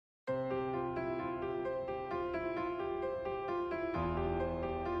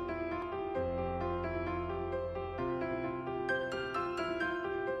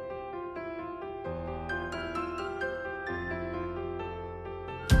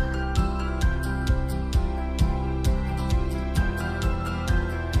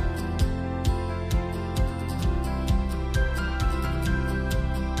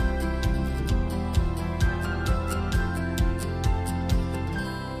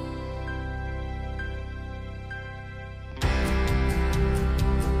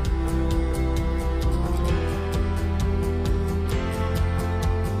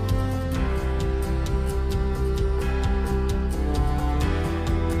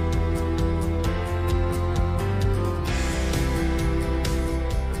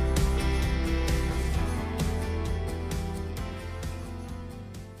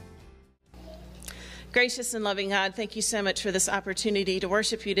Gracious and loving God, thank you so much for this opportunity to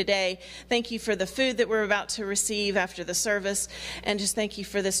worship you today. Thank you for the food that we're about to receive after the service, and just thank you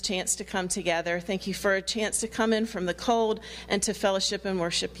for this chance to come together. Thank you for a chance to come in from the cold and to fellowship and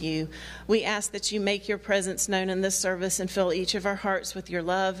worship you. We ask that you make your presence known in this service and fill each of our hearts with your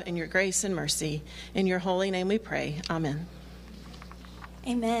love and your grace and mercy. In your holy name we pray. Amen.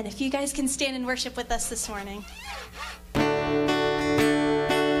 Amen. If you guys can stand and worship with us this morning. Hallelujah.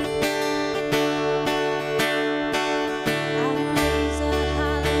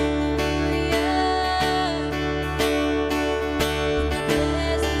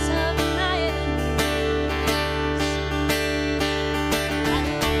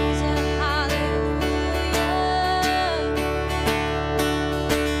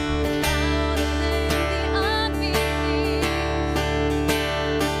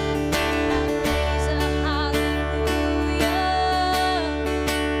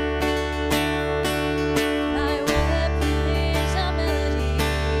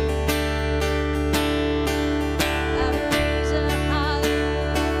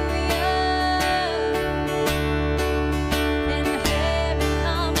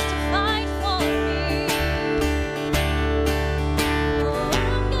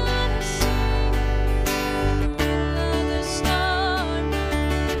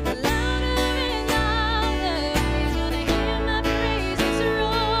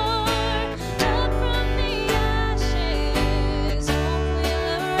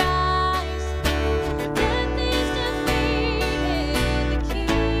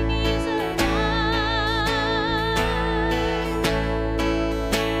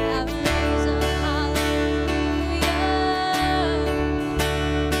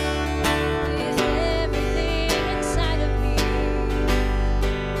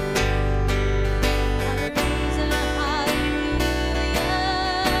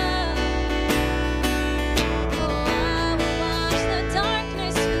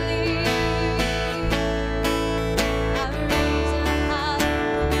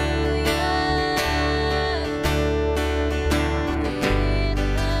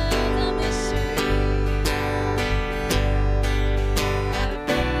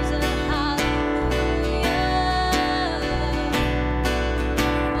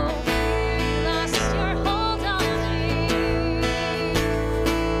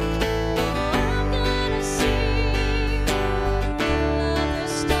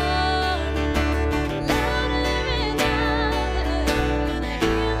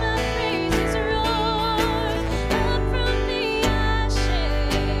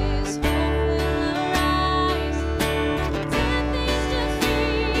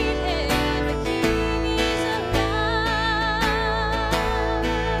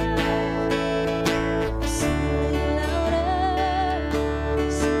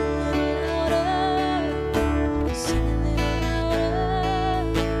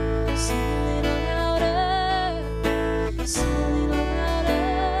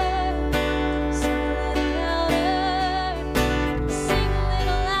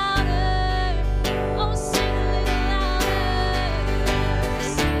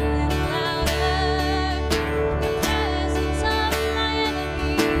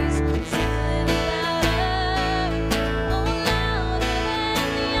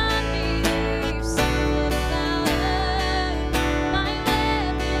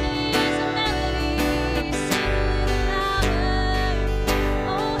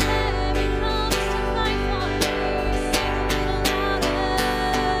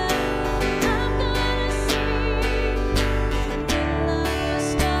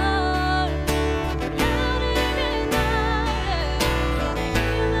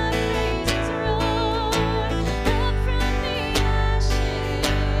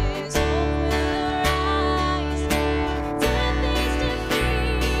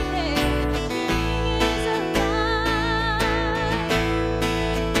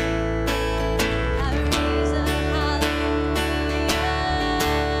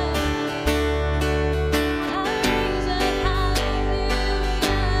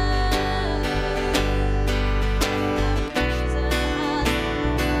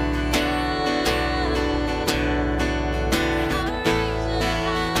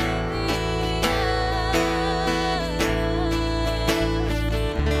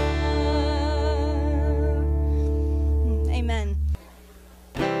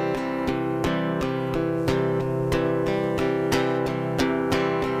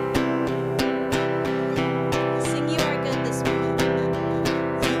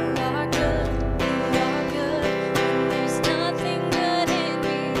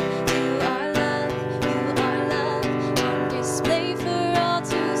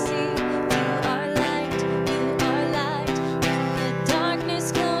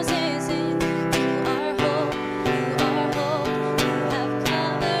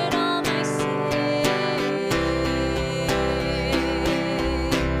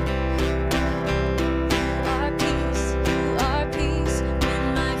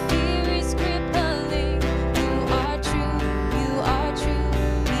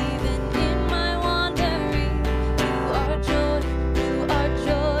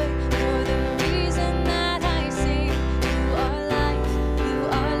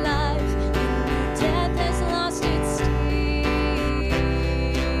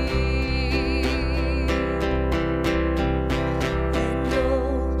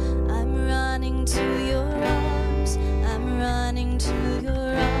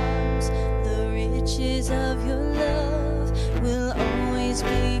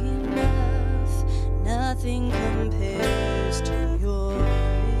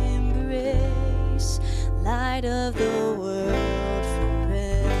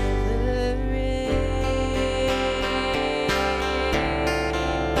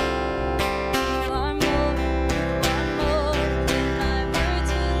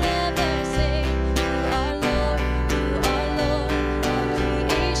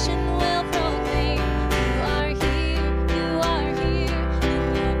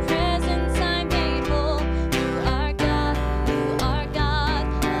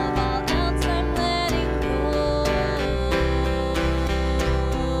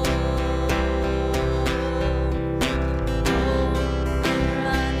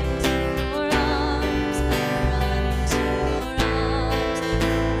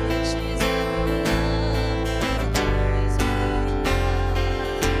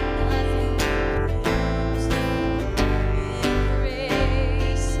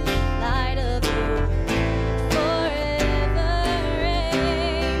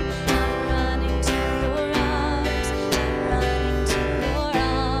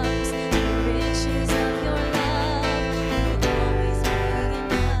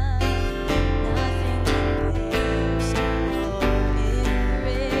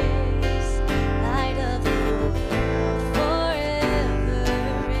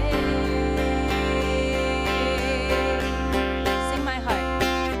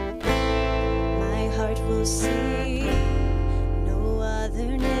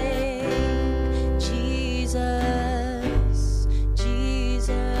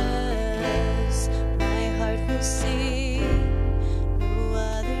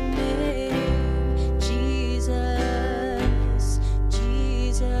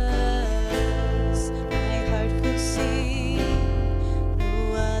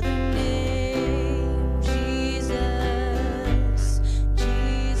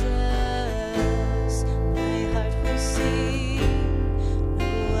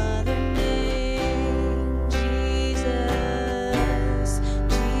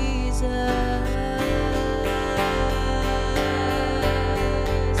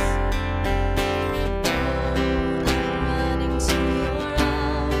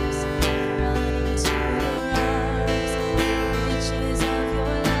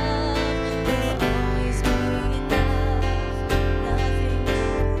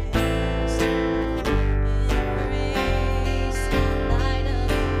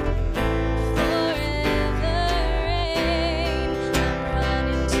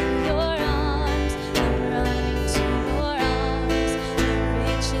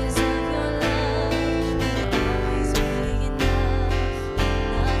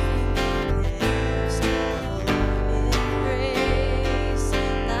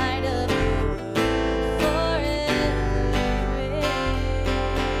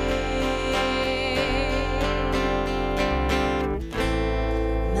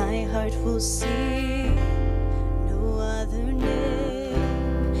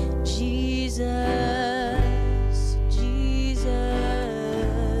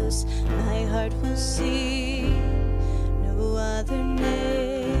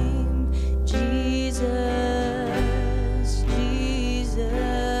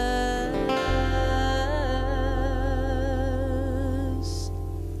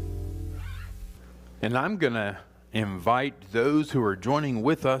 And I'm going to invite those who are joining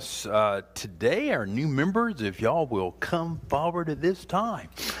with us today, our new members, if y'all will come forward at this time.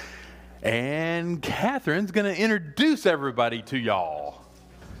 And Catherine's going to introduce everybody to y'all.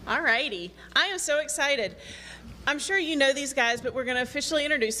 All righty. I am so excited. I'm sure you know these guys, but we're going to officially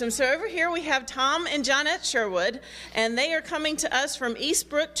introduce them. So over here we have Tom and Johnette Sherwood, and they are coming to us from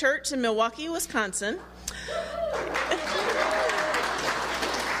Eastbrook Church in Milwaukee, Wisconsin.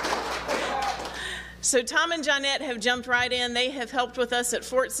 So Tom and Johnette have jumped right in. They have helped with us at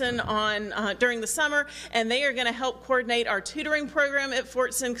Fortson during the summer, and they are going to help coordinate our tutoring program at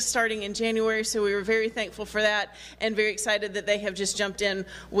Fortson starting in January. So we were very thankful for that and very excited that they have just jumped in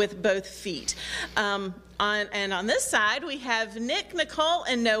with both feet. On this side, we have Nick, Nicole,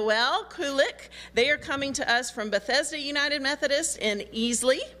 and Noelle Kulik. They are coming to us from Bethesda United Methodist in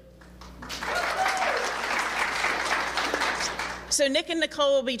Easley. So Nick and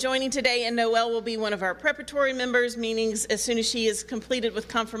Nicole will be joining today, and Noelle will be one of our preparatory members, meaning as soon as she is completed with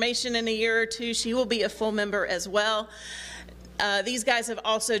confirmation in a year or two, she will be a full member as well. These guys have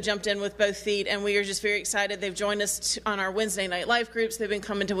also jumped in with both feet, and we are just very excited. They've joined us on our Wednesday night life groups. They've been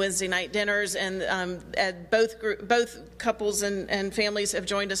coming to Wednesday night dinners, and both couples and families have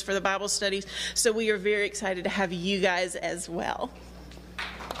joined us for the Bible studies. So we are very excited to have you guys as well.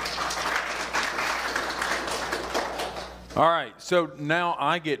 All right, so now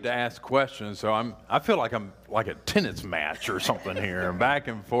I get to ask questions. So I feel like I'm like a tennis match or something here, back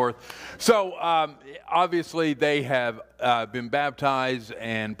and forth. So obviously they have been baptized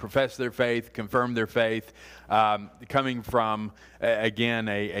and professed their faith, confirmed their faith, coming from again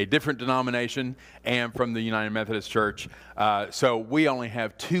a different denomination and from the United Methodist Church. So we only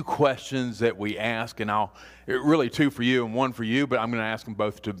have 2 questions that we ask, and really 2 for you and 1 for you, but I'm going to ask them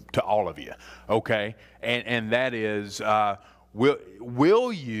both to all of you, okay? And that is,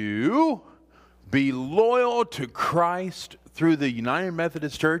 will you be loyal to Christ through the United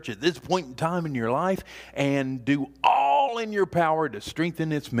Methodist Church at this point in time in your life and do all in your power to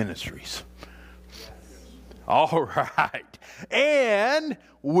strengthen its ministries? All right. And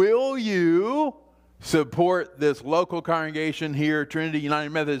will you support this local congregation here, Trinity United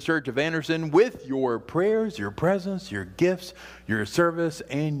Methodist Church of Anderson, with your prayers, your presence, your gifts, your service,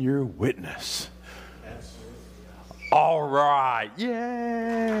 and your witness? All right.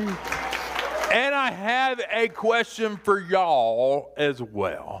 Yay. And I have a question for y'all as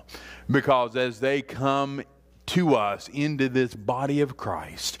well, because as they come to us into this body of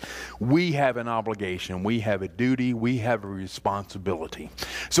Christ, we have an obligation, we have a duty, we have a responsibility.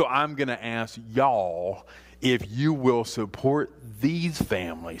 So I'm going to ask y'all if you will support these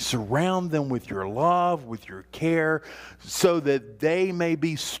families, surround them with your love, with your care, so that they may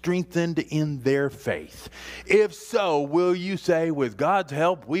be strengthened in their faith. If so, will you say, with God's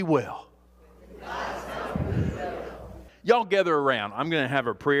help, we will? Y'all gather around. I'm going to have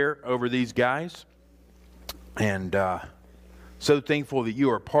a prayer over these guys. And so thankful that you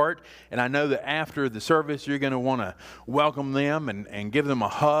are part. And I know that after the service, you're going to want to welcome them and give them a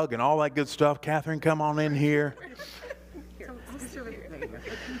hug and all that good stuff. Catherine, come on in here.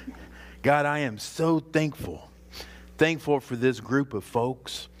 God, I am so thankful. Thankful for this group of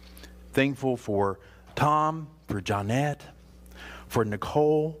folks. Thankful for Tom, for Johnette, for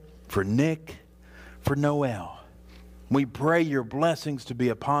Nicole, for Nick, for Noelle. We pray your blessings to be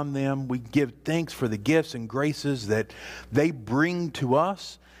upon them. We give thanks for the gifts and graces that they bring to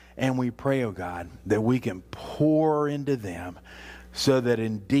us. And we pray, oh God, that we can pour into them so that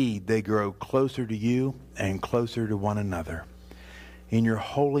indeed they grow closer to you and closer to one another. In your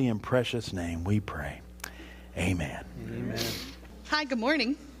holy and precious name we pray. Amen. Amen. Hi, good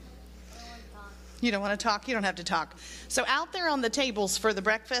morning. You don't want to talk? You don't have to talk. So out there on the tables for the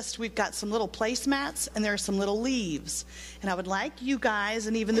breakfast, we've got some little placemats, and there are some little leaves. And I would like you guys,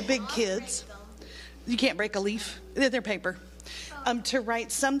 and even the big kids, you can't break a leaf, they're paper, to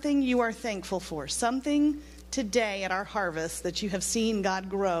write something you are thankful for, something today at our harvest that you have seen God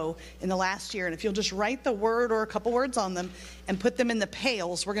grow in the last year. And if you'll just write the word or a couple words on them and put them in the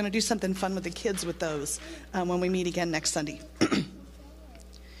pails, we're going to do something fun with the kids with those when we meet again next Sunday.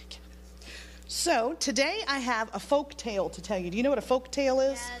 So today I have a folk tale to tell you. Do you know what a folk tale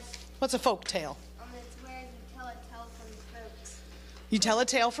is? Yes. What's a folk tale? It's where you tell a tale from folks. You tell a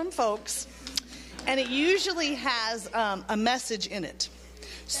tale from folks, and it usually has a message in it.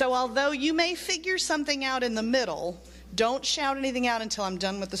 So although you may figure something out in the middle, don't shout anything out until I'm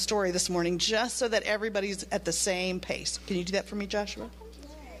done with the story this morning, just so that everybody's at the same pace. Can you do that for me, Joshua?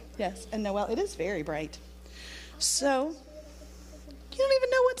 Yes. And Noelle, it is very bright. So you don't even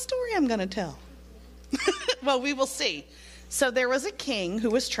know what story I'm going to tell. Well, we will see. So there was a king who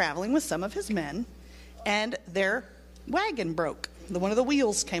was traveling with some of his men, and their wagon broke. One of the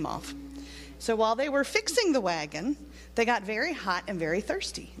wheels came off. So while they were fixing the wagon, they got very hot and very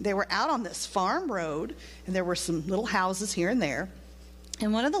thirsty. They were out on this farm road, and there were some little houses here and there.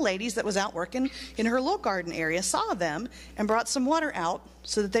 And one of the ladies that was out working in her little garden area saw them and brought some water out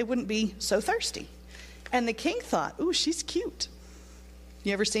so that they wouldn't be so thirsty. And the king thought, ooh, she's cute.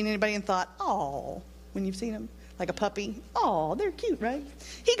 You ever seen anybody and thought, oh, when you've seen them, like a puppy? Oh, they're cute, right?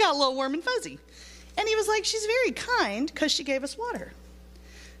 He got a little warm and fuzzy. And he was like, she's very kind because she gave us water.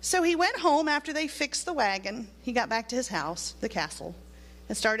 So he went home after they fixed the wagon. He got back to his house, the castle,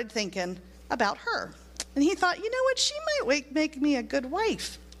 and started thinking about her. And he thought, you know what, she might make me a good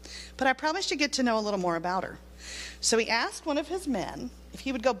wife, but I probably should get to know a little more about her. So he asked one of his men if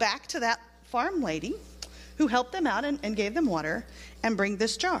he would go back to that farm lady who helped them out and gave them water and bring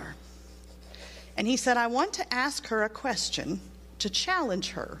this jar. And he said, I want to ask her a question to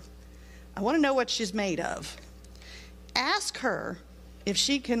challenge her. I want to know what she's made of. Ask her if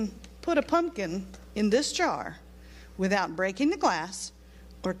she can put a pumpkin in this jar without breaking the glass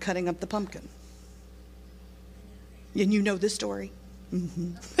or cutting up the pumpkin. And you know this story?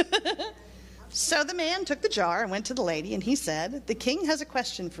 Mm-hmm. So the man took the jar and went to the lady, and he said, the king has a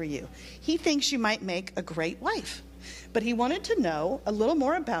question for you. He thinks you might make a great wife, but he wanted to know a little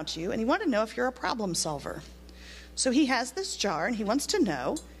more about you, and he wanted to know if you're a problem solver. So he has this jar, and he wants to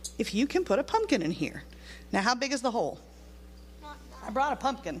know if you can put a pumpkin in here. Now, how big is the hole? I brought a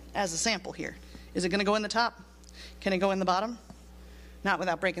pumpkin as a sample here. Is it going to go in the top? Can it go in the bottom? Not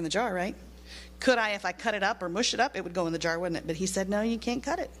without breaking the jar, right? Could I, if I cut it up or mush it up, it would go in the jar, wouldn't it? But he said, no, you can't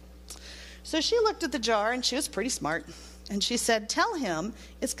cut it. So she looked at the jar, and she was pretty smart. And she said, tell him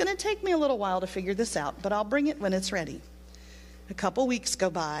it's going to take me a little while to figure this out, but I'll bring it when it's ready. A couple weeks go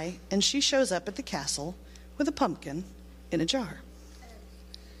by, and she shows up at the castle with a pumpkin in a jar.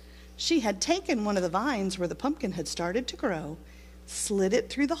 She had taken one of the vines where the pumpkin had started to grow, slid it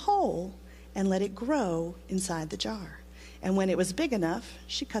through the hole, and let it grow inside the jar. And when it was big enough,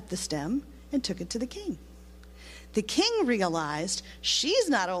 she cut the stem and took it to the king. The king realized she's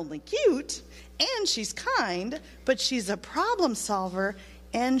not only cute and she's kind, but she's a problem solver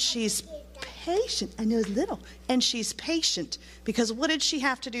and she's patient. I know it's little. And she's patient because what did she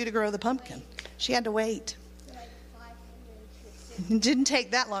have to do to grow the pumpkin? She had to wait. It didn't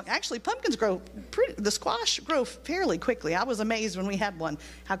take that long. Actually, pumpkins the squash grow fairly quickly. I was amazed when we had one,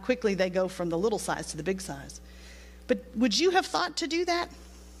 how quickly they go from the little size to the big size. But would you have thought to do that?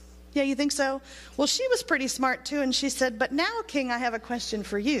 Yeah, you think so? Well, she was pretty smart too, and she said, but now, King, I have a question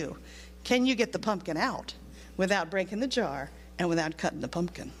for you. Can you get the pumpkin out without breaking the jar and without cutting the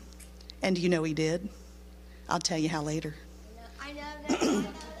pumpkin? And do you know he did? I'll tell you how later. I know that.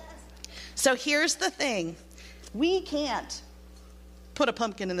 So here's the thing. We can't put a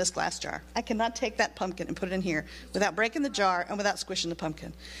pumpkin in this glass jar. I cannot take that pumpkin and put it in here without breaking the jar and without squishing the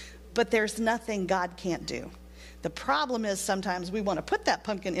pumpkin. But there's nothing God can't do. The problem is sometimes we want to put that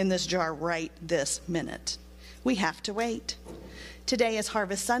pumpkin in this jar right this minute. We have to wait. Today is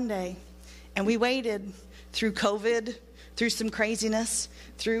Harvest Sunday, and we waited through COVID, through some craziness,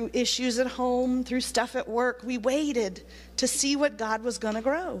 through issues at home, through stuff at work. We waited to see what God was going to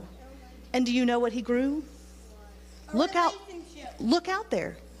grow. And do you know what he grew? Look out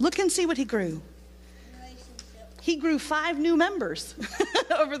there. Look and see what he grew. He grew 5 new members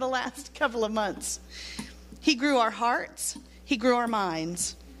over the last couple of months. He grew our hearts. He grew our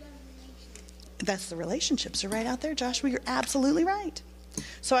minds. That's the relationships are right out there, Joshua. You're absolutely right.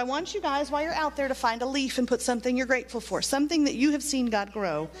 So I want you guys, while you're out there, to find a leaf and put something you're grateful for, something that you have seen God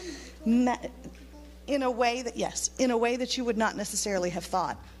grow in a way that you would not necessarily have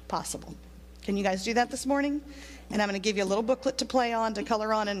thought possible. Can you guys do that this morning? And I'm going to give you a little booklet to play on, to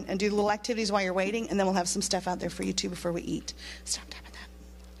color on, and do little activities while you're waiting, and then we'll have some stuff out there for you too before we eat. Stop tapping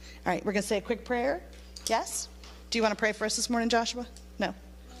that. All right, we're going to say a quick prayer. Yes? Do you want to pray for us this morning, Joshua? No.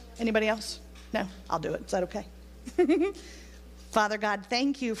 Anybody else? No. I'll do it. Is that okay? Father God,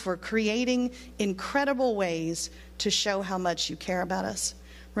 thank you for creating incredible ways to show how much you care about us.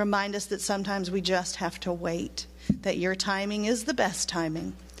 Remind us that sometimes we just have to wait, that your timing is the best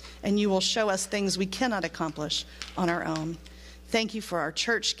timing, and you will show us things we cannot accomplish on our own. Thank you for our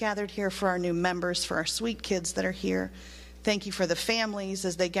church gathered here, for our new members, for our sweet kids that are here. Thank you for the families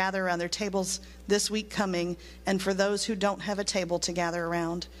as they gather around their tables this week coming, and for those who don't have a table to gather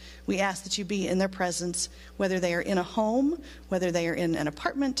around. We ask that you be in their presence, whether they are in a home, whether they are in an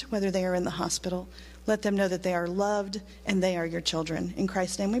apartment, whether they are in the hospital. Let them know that they are loved and they are your children. In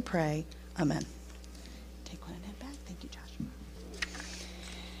Christ's name we pray. Amen. Take one and head back. Thank you,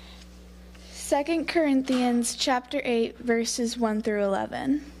 Joshua. 2 Corinthians chapter 8, verses 1 through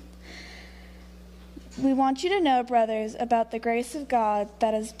 11. We want you to know, brothers, about the grace of God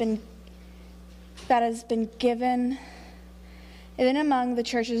that has been given even among the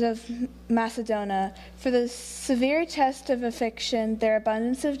churches of Macedonia. For the severe test of affliction, their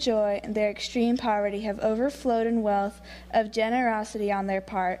abundance of joy and their extreme poverty have overflowed in wealth of generosity on their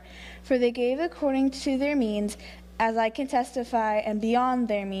part. For they gave according to their means, as I can testify, and beyond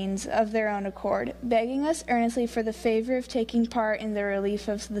their means of their own accord, begging us earnestly for the favor of taking part in the relief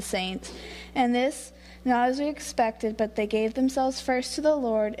of the saints. And this, not as we expected, but they gave themselves first to the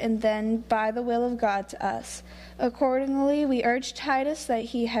Lord, and then by the will of God to us. Accordingly, we urged Titus that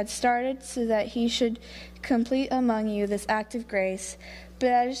he had started, so that he should complete among you this act of grace. But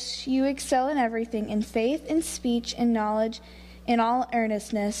as you excel in everything, in faith, in speech, in knowledge, in all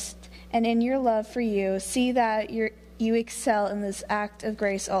earnestness, and in your love for you, see that you excel in this act of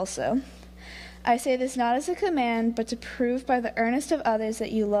grace also. I say this not as a command, but to prove by the earnest of others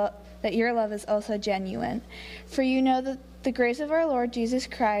that your love is also genuine. For you know that the grace of our Lord Jesus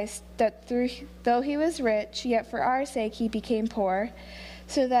Christ, that though he was rich, yet for our sake he became poor,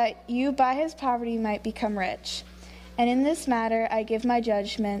 so that you by his poverty might become rich. And in this matter I give my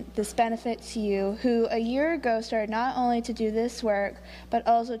judgment, this benefit to you, who a year ago started not only to do this work, but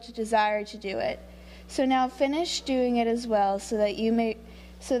also to desire to do it. So now finish doing it as well, so that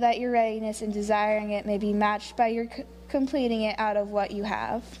your readiness in desiring it may be matched by your completing it out of what you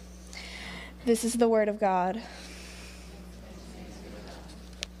have. This is the word of God.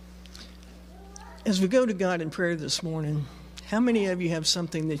 As we go to God in prayer this morning, how many of you have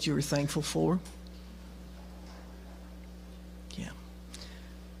something that you are thankful for? Yeah.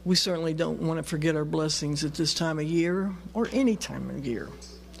 We certainly don't want to forget our blessings at this time of year or any time of year.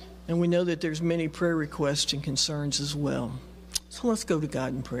 And we know that there's many prayer requests and concerns as well. So let's go to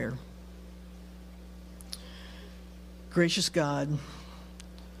God in prayer. Gracious God,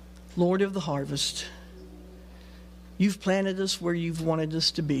 Lord of the harvest, you've planted us where you've wanted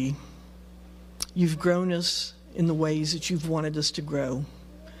us to be. You've grown us in the ways that you've wanted us to grow.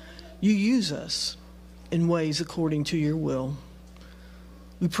 You use us in ways according to your will.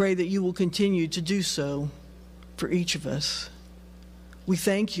 We pray that you will continue to do so for each of us. We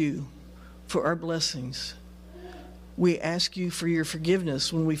thank you for our blessings. We ask you for your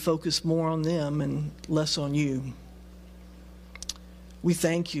forgiveness when we focus more on them and less on you. We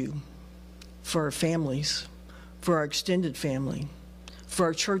thank you for our families, for our extended family, for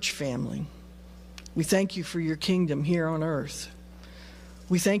our church family. We thank you for your kingdom here on earth.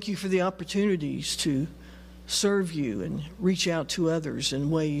 We thank you for the opportunities to serve you and reach out to others in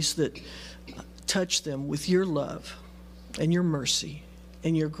ways that touch them with your love and your mercy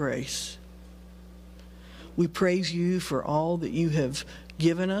and your grace. We praise you for all that you have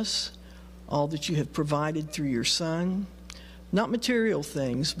given us, all that you have provided through your Son. Not material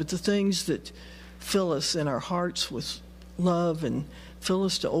things, but the things that fill us in our hearts with love and fill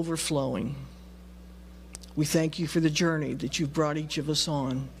us to overflowing. We thank you for the journey that you've brought each of us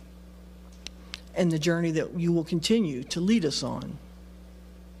on and the journey that you will continue to lead us on.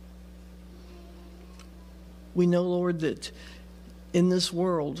 We know, Lord, that in this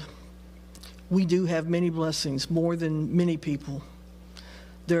world, we do have many blessings, more than many people.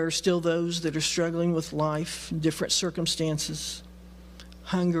 There are still those that are struggling with life in different circumstances,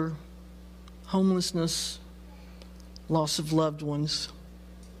 hunger, homelessness, loss of loved ones,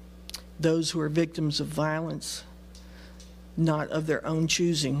 those who are victims of violence, not of their own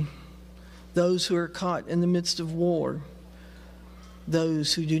choosing, those who are caught in the midst of war,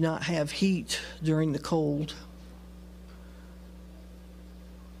 those who do not have heat during the cold.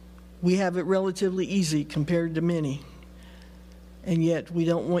 We have it relatively easy compared to many, and yet we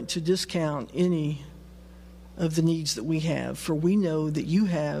don't want to discount any of the needs that we have, for we know that you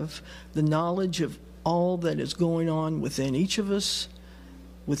have the knowledge of all that is going on within each of us,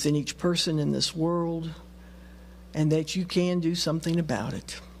 within each person in this world, and that you can do something about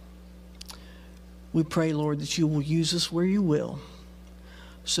it. We pray, Lord, that you will use us where you will,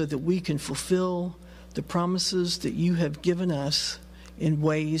 so that we can fulfill the promises that you have given us in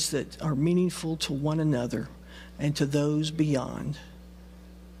ways that are meaningful to one another and to those beyond.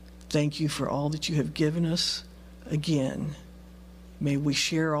 Thank you for all that you have given us. Again, may we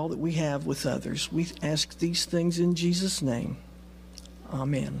share all that we have with others. We ask these things in Jesus' name.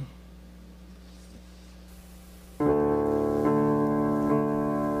 Amen.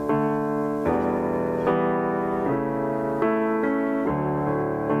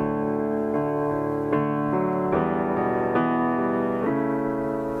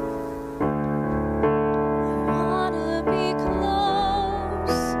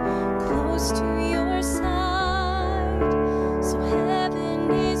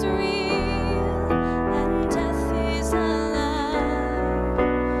 Heaven is real.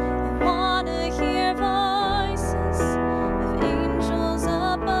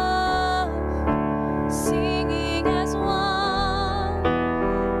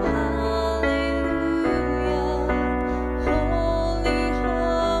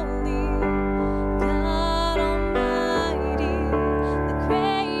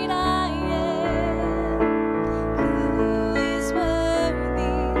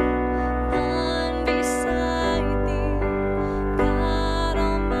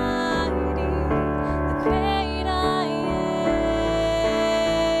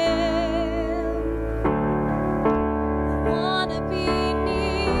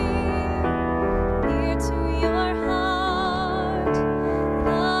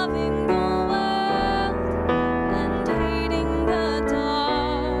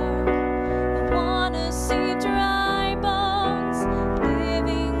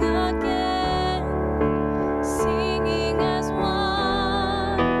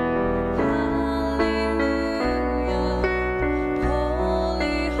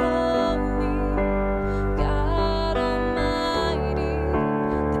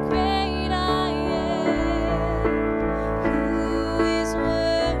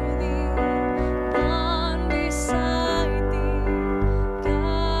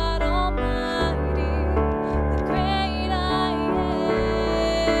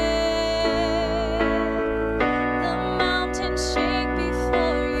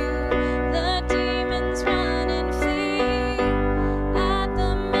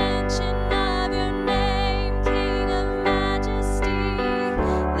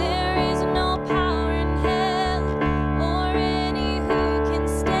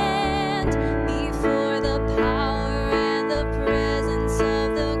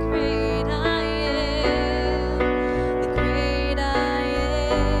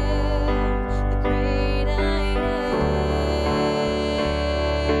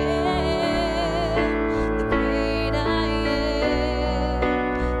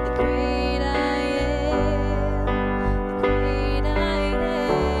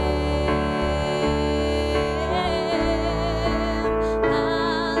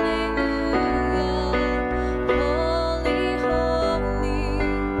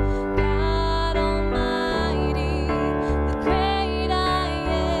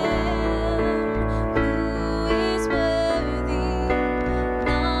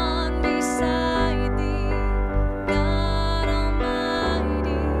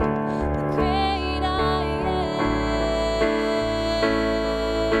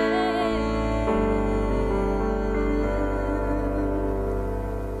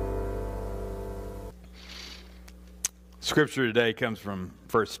 Scripture today comes from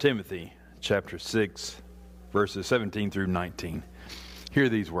 1 Timothy chapter 6, verses 17 through 19. Hear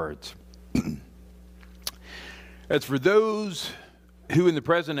these words. As for those who in the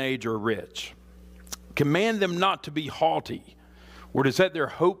present age are rich, command them not to be haughty or to set their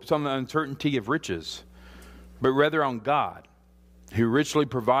hopes on the uncertainty of riches, but rather on God, who richly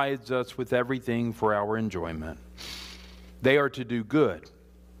provides us with everything for our enjoyment. They are to do good,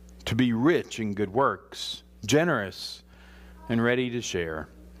 to be rich in good works, generous and ready to share,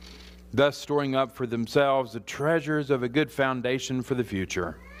 thus storing up for themselves the treasures of a good foundation for the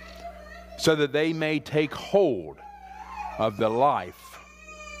future, so that they may take hold of the life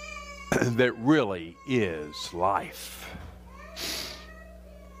that really is life.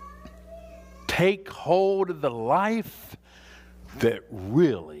 Take hold of the life that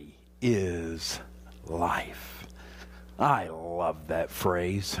really is life. I love that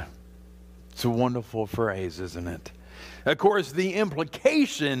phrase. It's a wonderful phrase, isn't it? Of course, the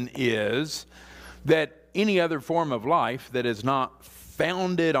implication is that any other form of life that is not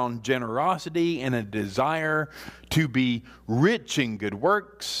founded on generosity and a desire to be rich in good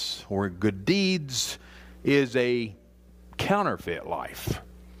works or good deeds is a counterfeit life,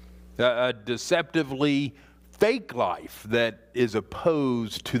 a deceptively fake life that is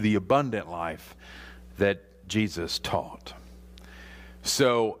opposed to the abundant life that Jesus taught.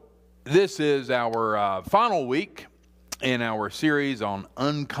 So this is our final week in our series on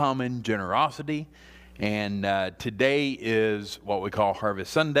uncommon generosity. And today is what we call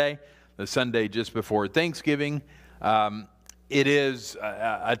Harvest Sunday, the Sunday just before Thanksgiving. It is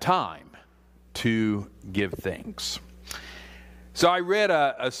a time to give thanks. So I read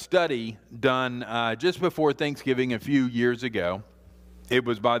a study done just before Thanksgiving a few years ago. It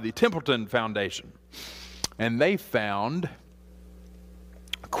was by the Templeton Foundation. And they found,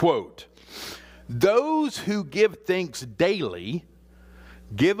 quote, those who give thanks daily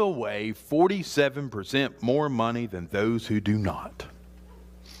give away 47% more money than those who do not.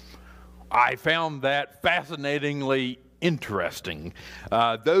 I found that fascinatingly interesting.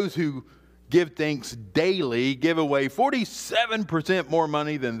 Those who give thanks daily give away 47% more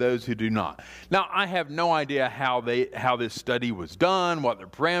money than those who do not. Now, I have no idea how this study was done, what the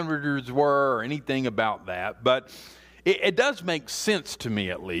parameters were, or anything about that, but it does make sense to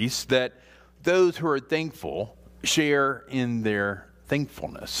me, at least, that those who are thankful share in their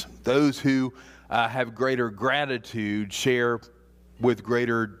thankfulness. Those who have greater gratitude share with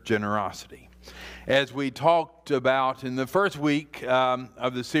greater generosity. As we talked about in the first week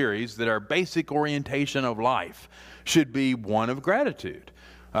of the series, that our basic orientation of life should be one of gratitude.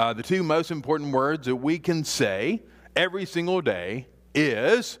 The two most important words that we can say every single day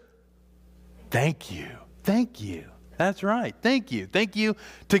is thank you. Thank you. That's right. Thank you. Thank you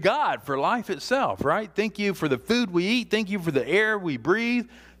to God for life itself, right? Thank you for the food we eat. Thank you for the air we breathe.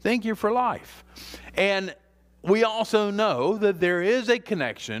 Thank you for life. And we also know that there is a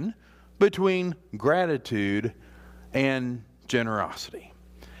connection between gratitude and generosity.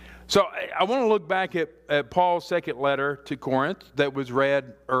 So I want to look back at Paul's second letter to Corinth that was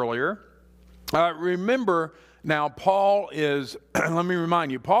read earlier. Remember now, Paul is, let me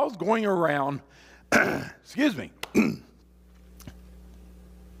remind you, Paul's going around, excuse me.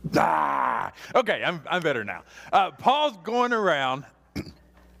 Okay, I'm better now. Paul's going around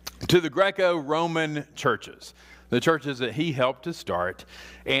to the Greco-Roman churches, the churches that he helped to start,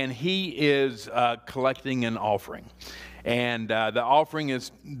 and he is collecting an offering. And the offering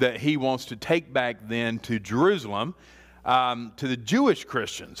is that he wants to take back then to Jerusalem, to the Jewish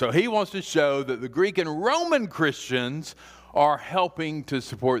Christians. So he wants to show that the Greek and Roman Christians are helping to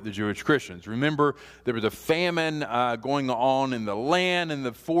support the Jewish Christians. Remember, there was a famine going on in the land in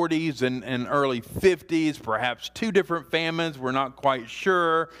the 40s and early 50s, perhaps two different famines, we're not quite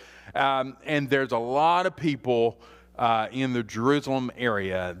sure. And there's a lot of people in the Jerusalem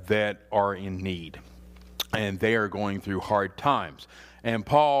area that are in need, and they are going through hard times. And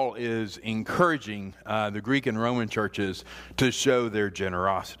Paul is encouraging the Greek and Roman churches to show their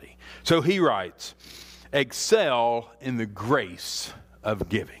generosity. So he writes, excel in the grace of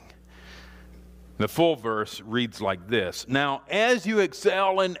giving. The full verse reads like this. Now, as you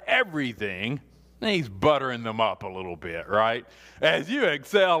excel in everything, he's buttering them up a little bit, right? As you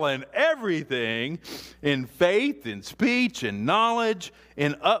excel in everything, in faith, in speech, in knowledge,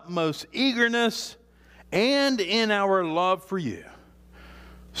 in utmost eagerness, and in our love for you,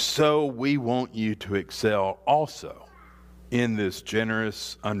 so we want you to excel also in this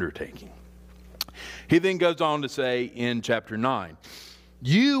generous undertaking. He then goes on to say in chapter 9,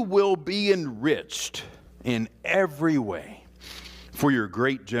 you will be enriched in every way for your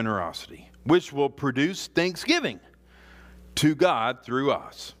great generosity, which will produce thanksgiving to God through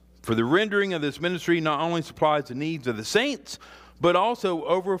us. For the rendering of this ministry not only supplies the needs of the saints, but also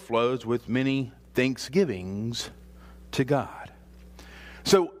overflows with many thanksgivings to God.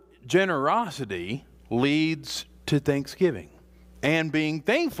 So generosity leads to thanksgiving, and being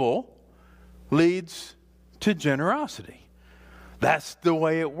thankful leads to generosity. That's the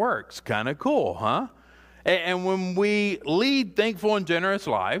way it works. Kind of cool, huh? And when we lead thankful and generous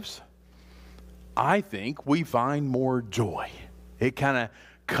lives, I think we find more joy. It kind of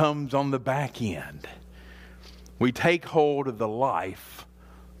comes on the back end. We take hold of the life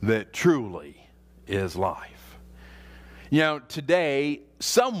that truly is life. You know, today,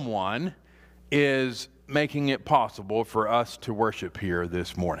 someone is making it possible for us to worship here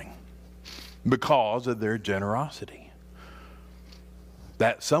this morning because of their generosity.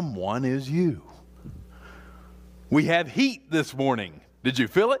 That someone is you. We have heat this morning. Did you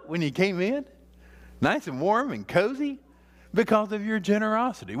feel it when you came in? Nice and warm and cozy because of your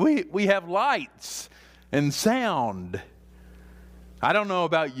generosity. We have lights and sound. I don't know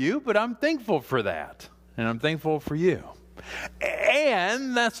about you, but I'm thankful for that. And I'm thankful for you.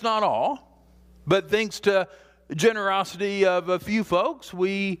 And that's not all. But thanks to generosity of a few folks,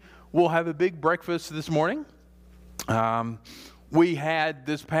 we will have a big breakfast this morning. We had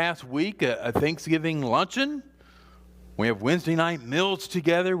this past week a Thanksgiving luncheon. We have Wednesday night meals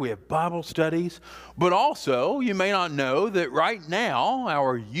together. We have Bible studies. But also, you may not know that right now,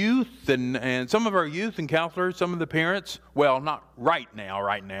 our youth and some of our youth and counselors, some of the parents, well, not right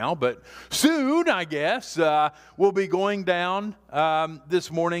now, but soon, I guess, will be going down this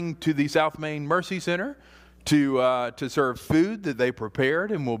morning to the South Main Mercy Center to serve food that they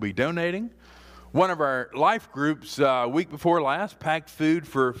prepared and will be donating. One of our life groups, week before last, packed food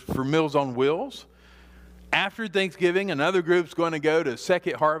for Meals on Wheels. After Thanksgiving, another group's going to go to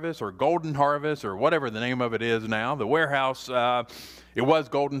Second Harvest or Golden Harvest or whatever the name of it is now. The warehouse, it was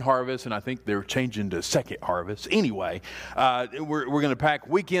Golden Harvest, and I think they're changing to Second Harvest. Anyway, we're going to pack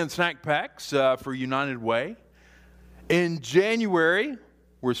weekend snack packs for United Way. In January,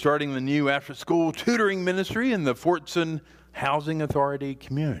 we're starting the new after-school tutoring ministry in the Fortson Housing Authority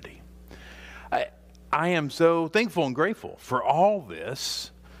community. I am so thankful and grateful for all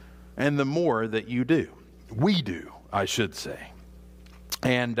this and the more that you do. We do, I should say.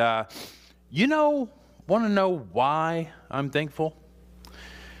 And, want to know why I'm thankful?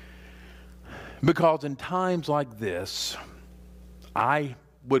 Because in times like this, I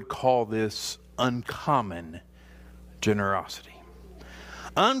would call this uncommon generosity.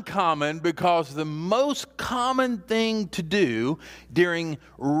 Uncommon because the most common thing to do during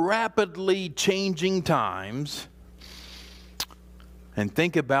rapidly changing times, and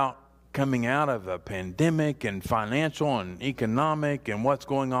think about coming out of a pandemic and financial and economic and what's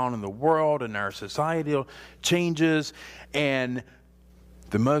going on in the world and our societal changes, and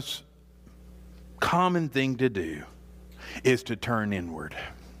the most common thing to do is to turn inward.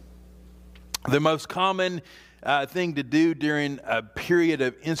 The most common thing to do during a period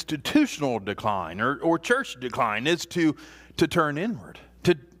of institutional decline or church decline is to turn inward,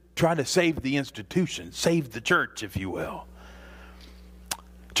 to try to save the institution, save the church, if you will.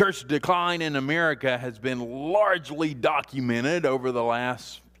 Church decline in America has been largely documented over the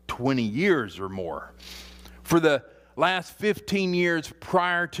last 20 years or more. For the last 15 years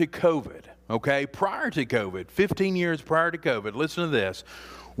prior to COVID, 15 years prior to COVID, listen to this,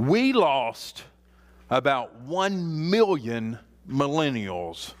 we lost about 1 million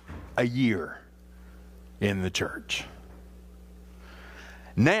millennials a year in the church.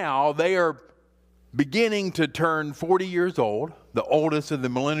 Now they are beginning to turn 40 years old, the oldest of the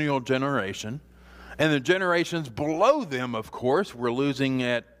millennial generation, and the generations below them, of course, were losing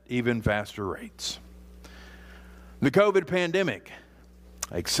at even faster rates. The COVID pandemic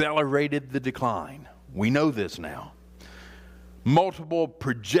accelerated the decline. We know this now. Multiple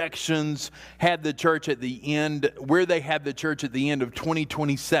projections had the church at the end, where they had the church at the end of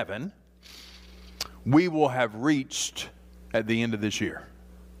 2027, we will have reached at the end of this year,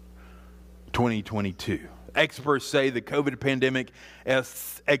 2022. Experts say the COVID pandemic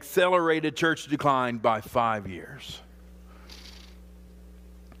has accelerated church decline by 5 years.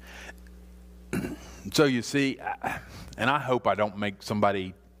 So you see, and I hope I don't make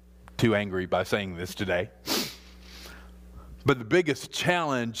somebody too angry by saying this today, but the biggest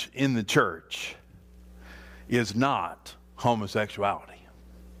challenge in the church is not homosexuality.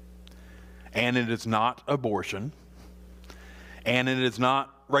 And it is not abortion. And it is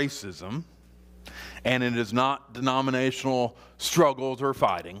not racism. And it is not denominational struggles or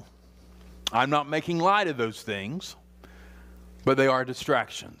fighting. I'm not making light of those things, but they are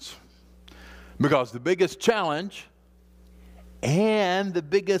distractions. Because the biggest challenge And the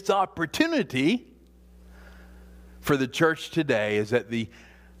biggest opportunity for the church today is that the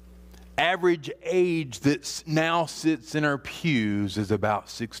average age that now sits in our pews is about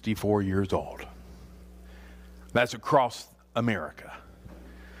 64 years old. That's across America.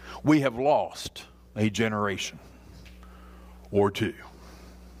 We have lost a generation or two.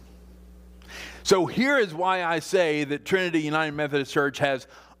 So here is why I say that Trinity United Methodist Church has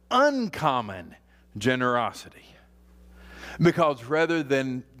uncommon generosity. Because rather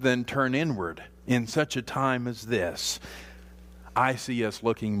than turn inward in such a time as this, I see us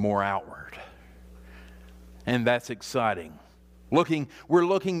looking more outward. And that's exciting. We're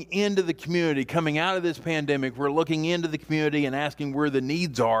looking into the community. Coming out of this pandemic, we're looking into the community and asking where the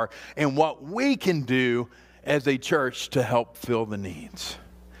needs are and what we can do as a church to help fill the needs.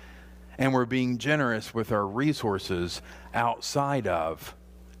 And we're being generous with our resources outside of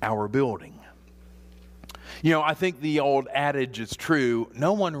our building. You know, I think the old adage is true.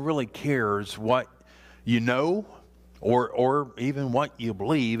 No one really cares what you know or even what you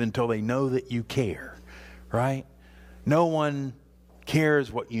believe until they know that you care, right? No one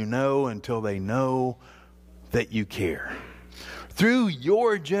cares what you know until they know that you care. Through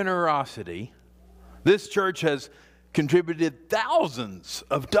your generosity, this church has contributed thousands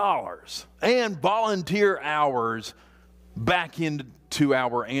of dollars and volunteer hours back into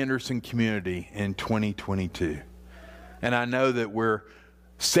our Anderson community in 2022. And I know that we're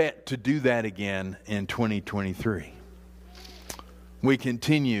set to do that again in 2023. We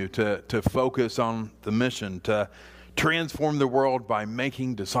continue to focus on the mission to transform the world by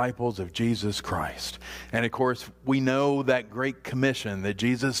making disciples of Jesus Christ. And of course, we know that great commission that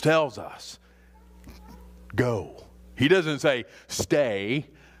Jesus tells us. Go. He doesn't say stay,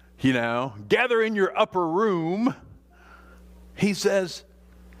 gather in your upper room. He says,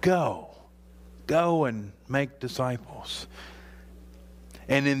 go. Go and make disciples.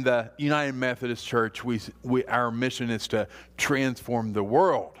 And in the United Methodist Church, our mission is to transform the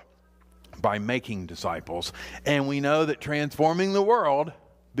world by making disciples. And we know that transforming the world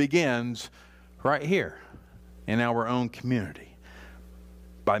begins right here in our own community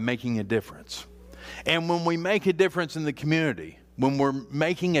by making a difference. And when we make a difference in the community, when we're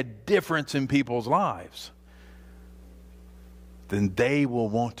making a difference in people's lives, then they will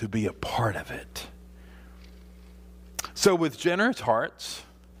want to be a part of it. So with generous hearts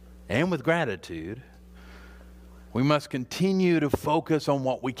and with gratitude, we must continue to focus on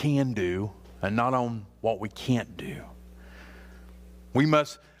what we can do and not on what we can't do. We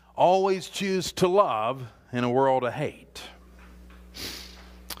must always choose to love in a world of hate.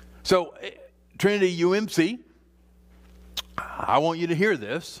 So, Trinity UMC, I want you to hear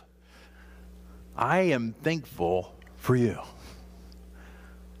this. I am thankful for you.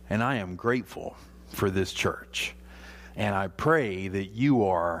 And I am grateful for this church. And I pray that you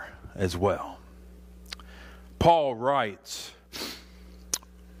are as well. Paul writes,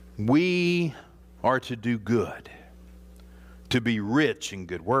 we are to do good, to be rich in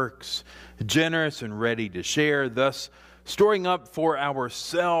good works, generous and ready to share, thus storing up for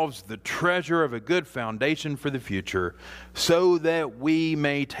ourselves the treasure of a good foundation for the future, so that we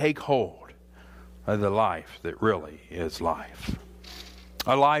may take hold of the life that really is life.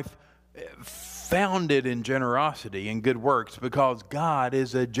 A life founded in generosity and good works, because God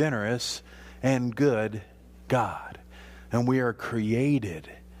is a generous and good God. And we are created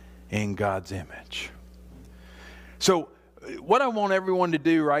in God's image. So what I want everyone to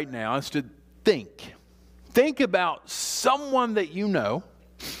do right now is to think. Think about someone that you know,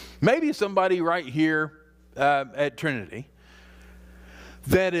 maybe somebody right here at Trinity,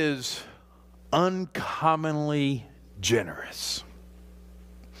 that is uncommonly generous.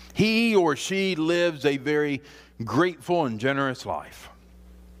 He or she lives a very grateful and generous life.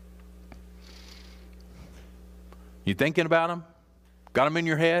 You thinking about them? Got them in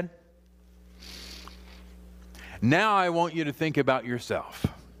your head? Now I want you to think about yourself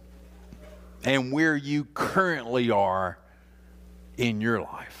and where you currently are in your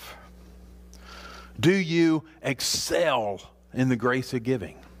life. Do you excel in the grace of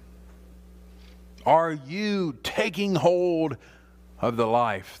giving? Are you taking hold of the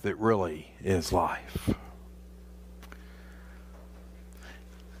life that really is life?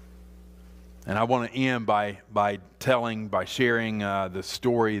 And I want to end by sharing the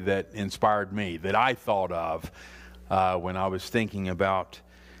story that inspired me, that I thought of when I was thinking about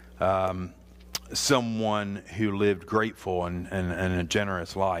someone who lived grateful and a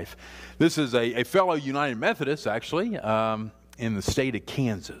generous life. This is a fellow United Methodist, actually, in the state of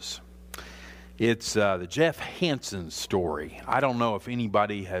Kansas. It's the Jeff Hansen story. I don't know if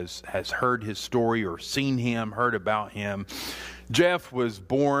anybody has heard his story or seen him, heard about him. Jeff was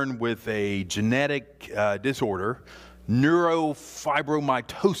born with a genetic disorder,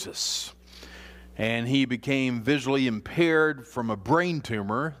 neurofibromatosis, and he became visually impaired from a brain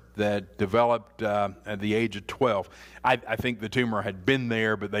tumor that developed at the age of 12. I think the tumor had been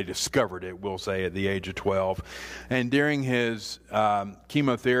there, but they discovered it, we'll say, at the age of 12. And during his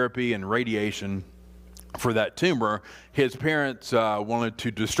chemotherapy and radiation for that tumor, his parents wanted to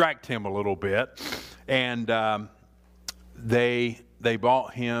distract him a little bit, and they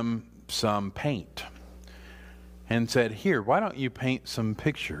bought him some paint and said, "Here, why don't you paint some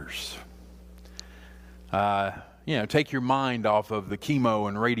pictures? Take your mind off of the chemo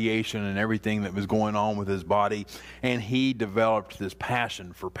and radiation and everything that was going on with his body." And he developed this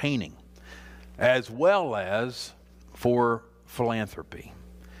passion for painting, as well as for philanthropy.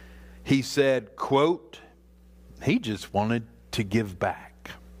 He said, quote, he just wanted to give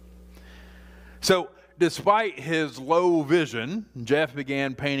back. So, despite his low vision, Jeff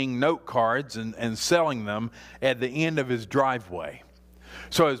began painting note cards and selling them at the end of his driveway.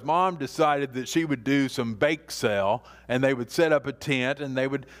 So his mom decided that she would do some bake sale, and they would set up a tent and they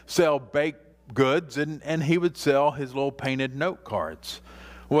would sell baked goods, and he would sell his little painted note cards.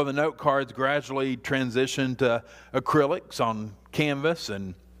 Well, the note cards gradually transitioned to acrylics on canvas,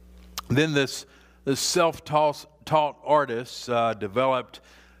 and then this self-taught artist developed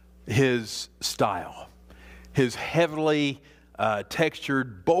his style. His heavily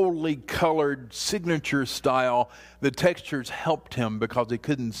textured, boldly colored signature style. The textures helped him because he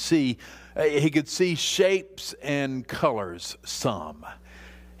could see shapes and colors some.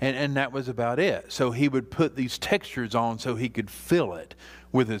 And that was about it. So he would put these textures on so he could feel it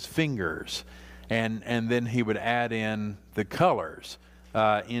with his fingers. And then he would add in the colors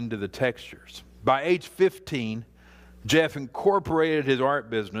into the textures. By age 15, Jeff incorporated his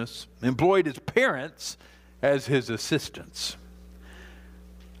art business, employed his parents as his assistants.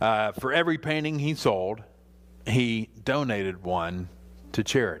 For every painting he sold, he donated one to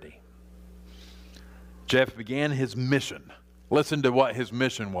charity. Jeff began his mission. Listen to what his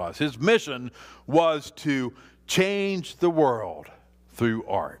mission was. His mission was to change the world through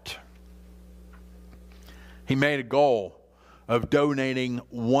art. He made a goal of donating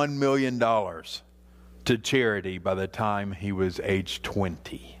 $1 million to charity by the time he was age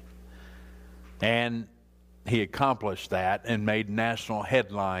 20. And he accomplished that and made national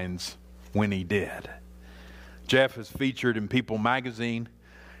headlines when he did. Jeff is featured in People magazine.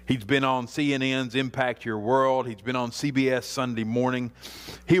 He's been on CNN's Impact Your World. He's been on CBS Sunday Morning.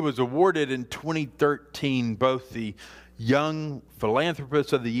 He was awarded in 2013 both the Young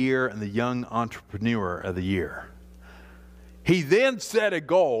Philanthropist of the Year and the Young Entrepreneur of the Year. He then set a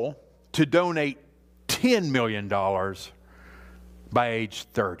goal to donate $10 million by age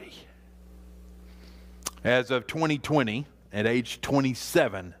 30. As of 2020, at age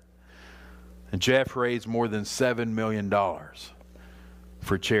 27, Jeff raised more than $7 million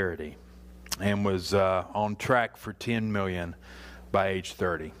for charity and was on track for $10 million by age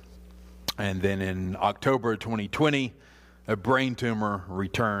 30. And then in October of 2020, a brain tumor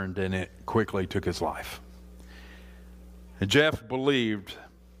returned and it quickly took his life. And Jeff believed,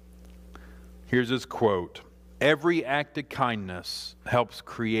 here's his quote, "Every act of kindness helps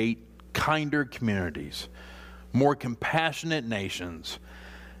create kinder communities, more compassionate nations,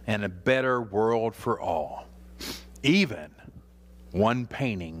 and a better world for all, even one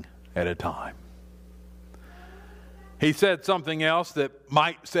painting at a time." He said something else that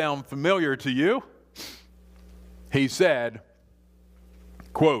might sound familiar to you. He said,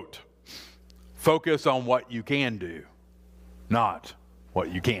 quote, "Focus on what you can do, not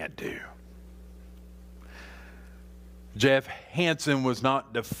what you can't do." Jeff Hansen was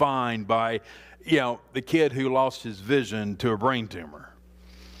not defined by, the kid who lost his vision to a brain tumor.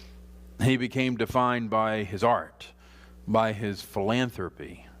 He became defined by his art, by his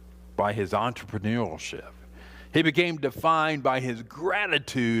philanthropy, by his entrepreneurship. He became defined by his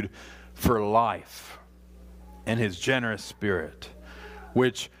gratitude for life and his generous spirit,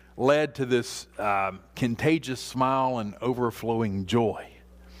 which led to this contagious smile and overflowing joy.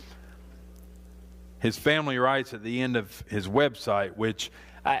 His family writes at the end of his website, which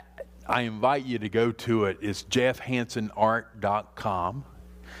I invite you to go to it. It's jeffhansenart.com.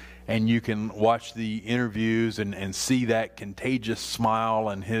 And you can watch the interviews and see that contagious smile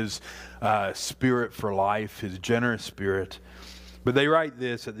and his spirit for life, his generous spirit. But they write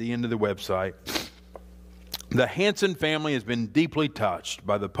this at the end of the website. The Hanson family has been deeply touched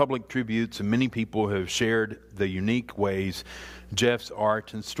by the public tributes, and many people have shared the unique ways Jeff's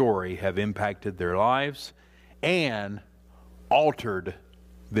art and story have impacted their lives and altered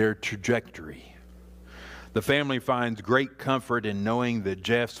their trajectory. The family finds great comfort in knowing that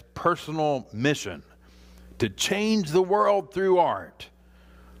Jeff's personal mission to change the world through art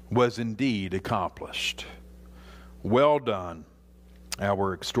was indeed accomplished. Well done,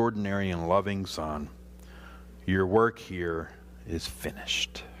 our extraordinary and loving son. Your work here is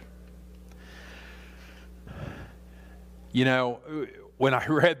finished. You know, when I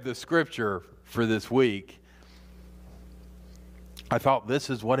read the scripture for this week, I thought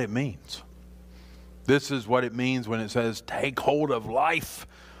this is what it means. This is what it means when it says, take hold of life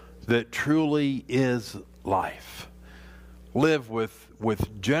that truly is life. Live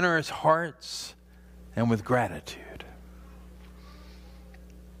with generous hearts and with gratitude.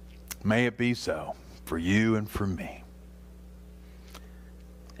 May it be so for you and for me.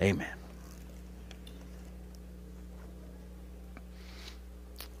 Amen.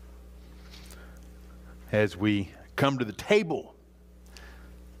 As we come to the table,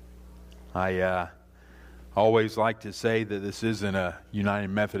 I always like to say that this isn't a United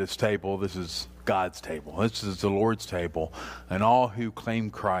Methodist table. This is God's table. This is the Lord's table. And all who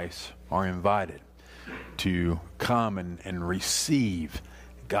claim Christ are invited to come and receive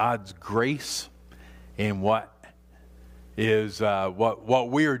God's grace in what is what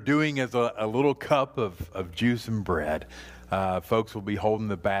we are doing as a little cup of juice and bread. Folks will be holding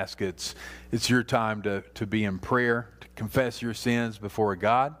the baskets. It's your time to be in prayer, to confess your sins before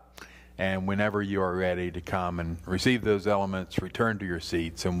God. And whenever you are ready to come and receive those elements, return to your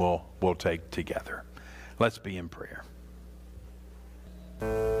seats and we'll take together. Let's be in prayer.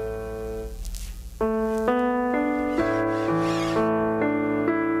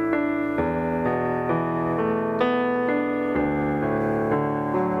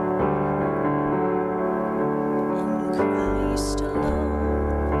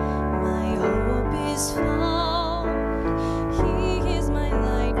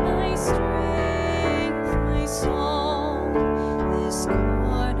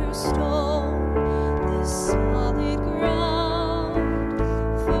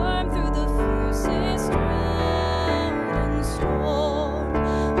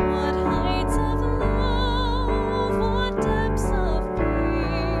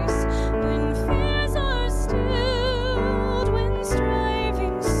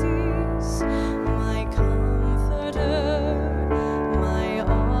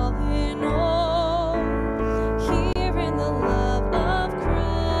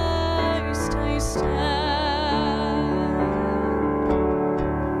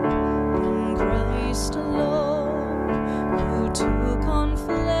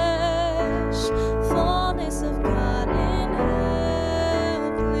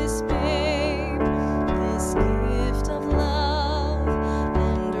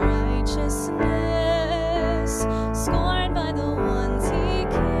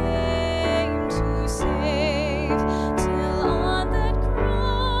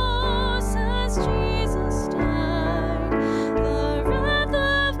 Jesus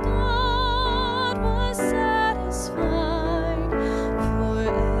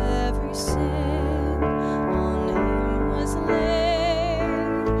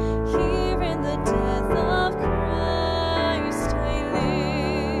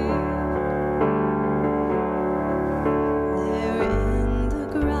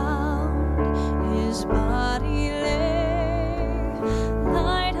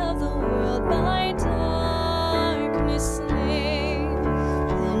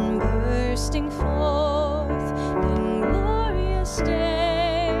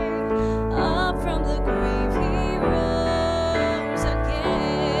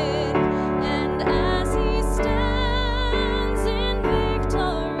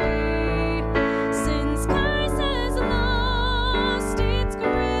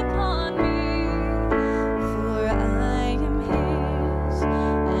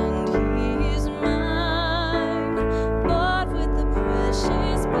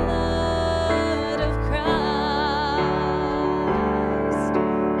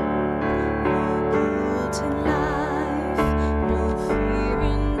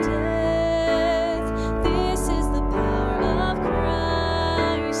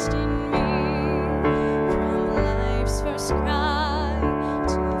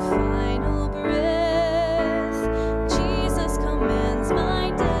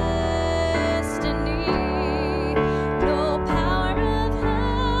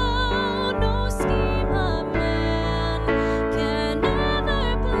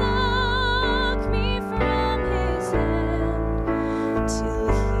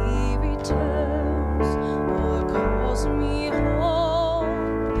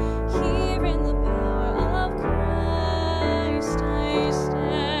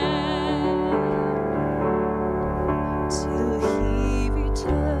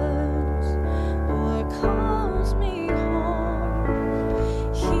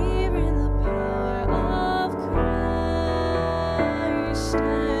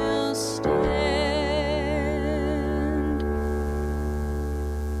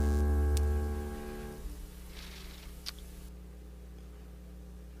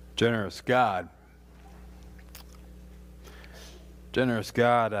Generous God. Generous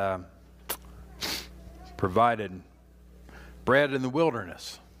God provided bread in the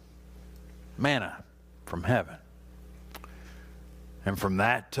wilderness, manna from heaven. And from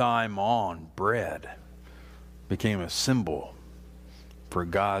that time on, bread became a symbol for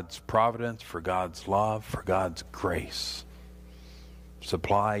God's providence, for God's love, for God's grace,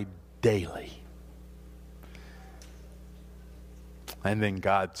 supplied daily. And then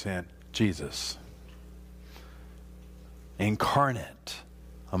God sent Jesus, incarnate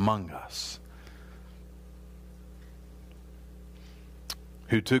among us,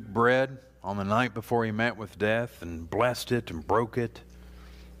 who took bread on the night before he met with death and blessed it and broke it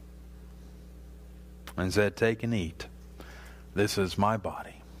and said, "Take and eat. This is my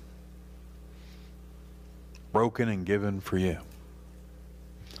body, broken and given for you."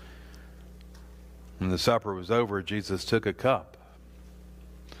 When the supper was over, Jesus took a cup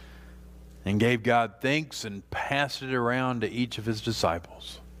and gave God thanks and passed it around to each of his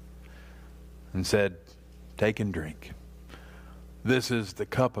disciples and said, "Take and drink. This is the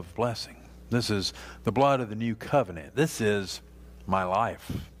cup of blessing. This is the blood of the new covenant. This is my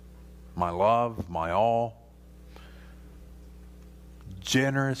life, my love, my all,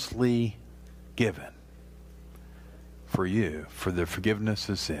 generously given for you, for the forgiveness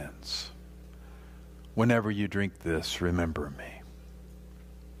of sins. Whenever you drink this, remember me."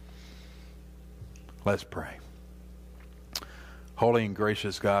 Let's pray. Holy and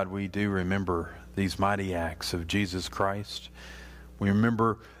gracious God, we do remember these mighty acts of Jesus Christ. We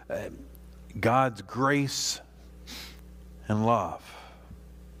remember God's grace and love,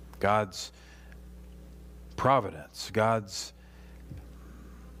 God's providence, God's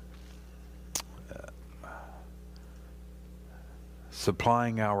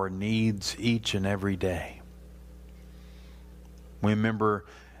supplying our needs each and every day. We remember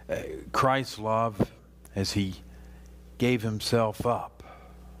Christ's love as he gave himself up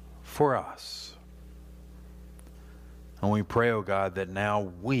for us. And we pray, oh God, that now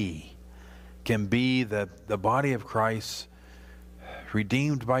we can be the body of Christ,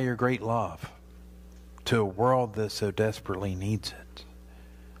 redeemed by your great love to a world that so desperately needs it.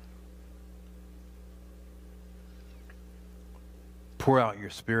 Pour out your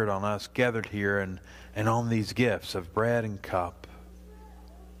Spirit on us gathered here and on these gifts of bread and cup.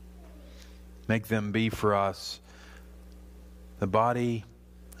 Make them be for us the body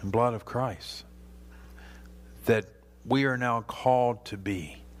and blood of Christ, that we are now called to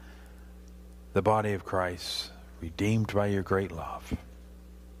be the body of Christ, redeemed by your great love.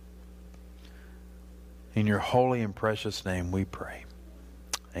 In your holy and precious name we pray.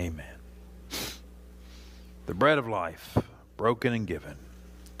 Amen. The bread of life, broken and given.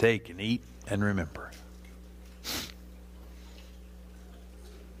 Take and eat and remember.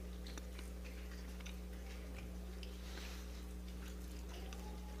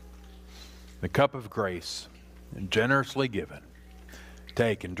 The cup of grace, generously given.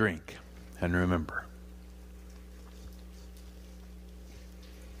 Take and drink and remember.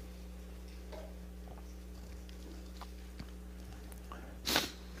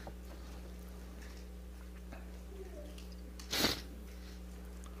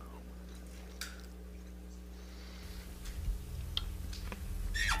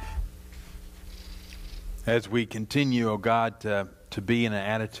 As we continue, O God, to be in an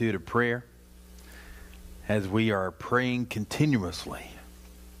attitude of prayer, as we are praying continuously,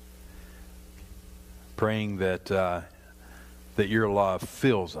 praying that your love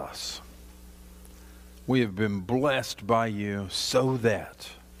fills us. We have been blessed by you so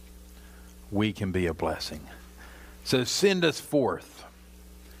that we can be a blessing. So send us forth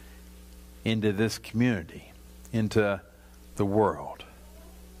into this community, into the world.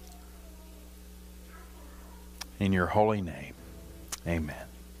 In your holy name, amen.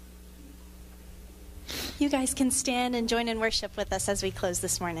 You guys can stand and join in worship with us as we close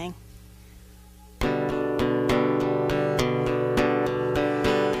this morning.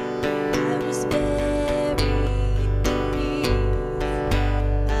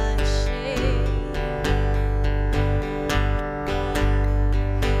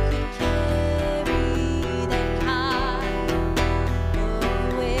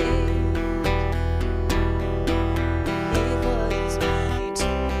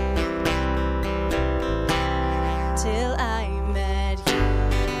 Till I met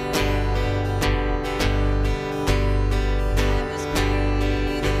you.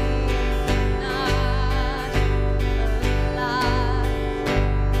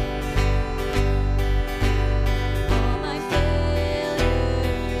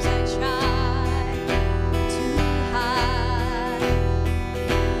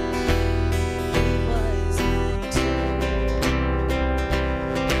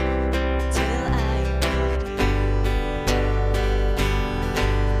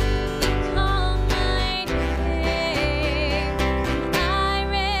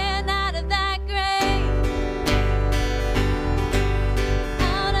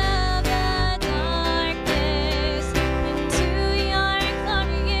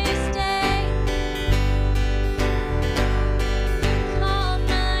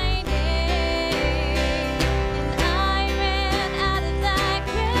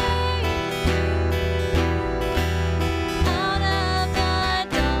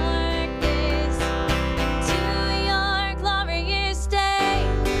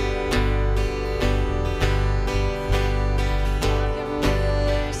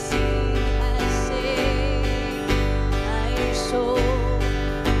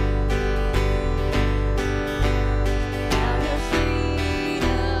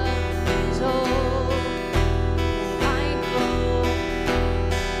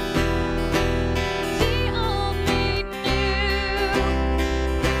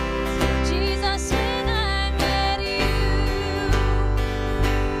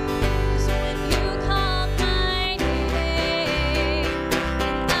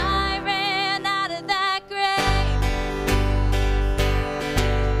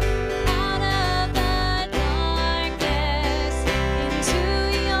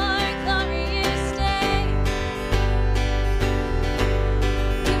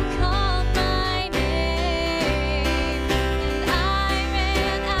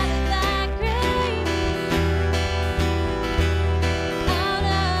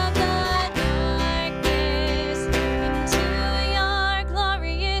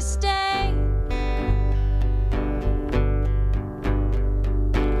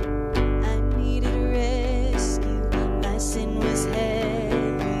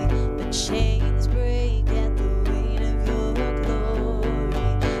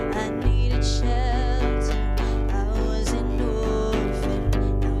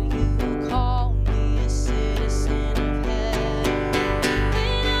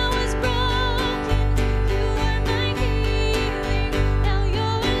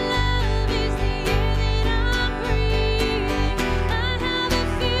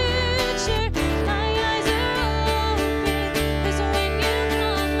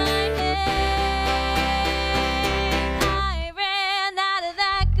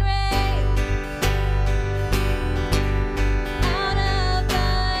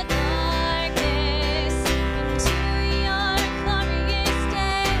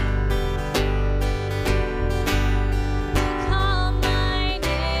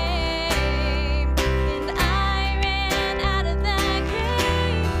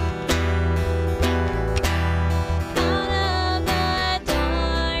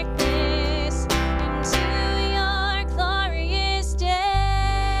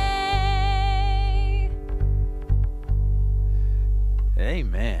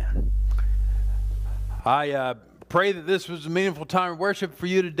 Amen. I pray that this was a meaningful time of worship for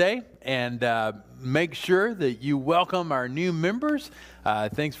you today, and make sure that you welcome our new members.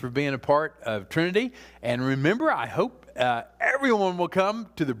 Thanks for being a part of Trinity. And remember, I hope everyone will come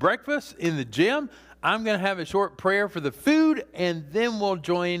to the breakfast in the gym. I'm going to have a short prayer for the food, and then we'll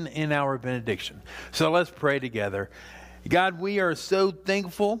join in our benediction. So let's pray together. God, we are so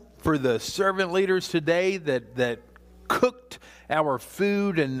thankful for the servant leaders today that cooked our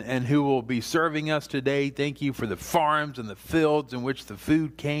food and who will be serving us today. Thank you for the farms and the fields in which the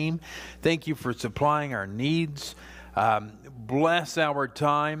food came. Thank you for supplying our needs. Bless our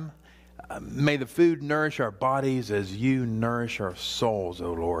time. May the food nourish our bodies as you nourish our souls,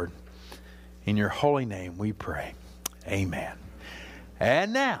 O Lord. In your holy name we pray. Amen.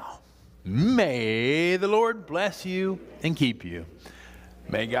 And now, may the Lord bless you and keep you.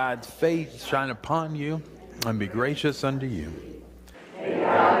 May God's face shine upon you and be gracious unto you. May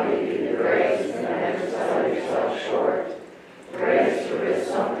God give you the grace to never sell yourself short. Grace to risk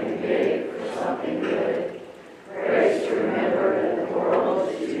something big for something good. Grace to remember that the world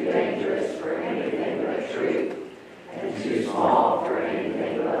is too dangerous for anything but truth, and too small for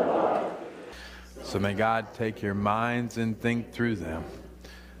anything but love. So may God take your minds and think through them.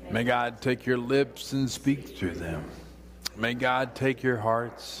 May God take your lips and speak through them. May God take your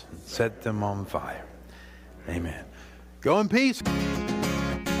hearts and set them on fire. Amen. Go in peace.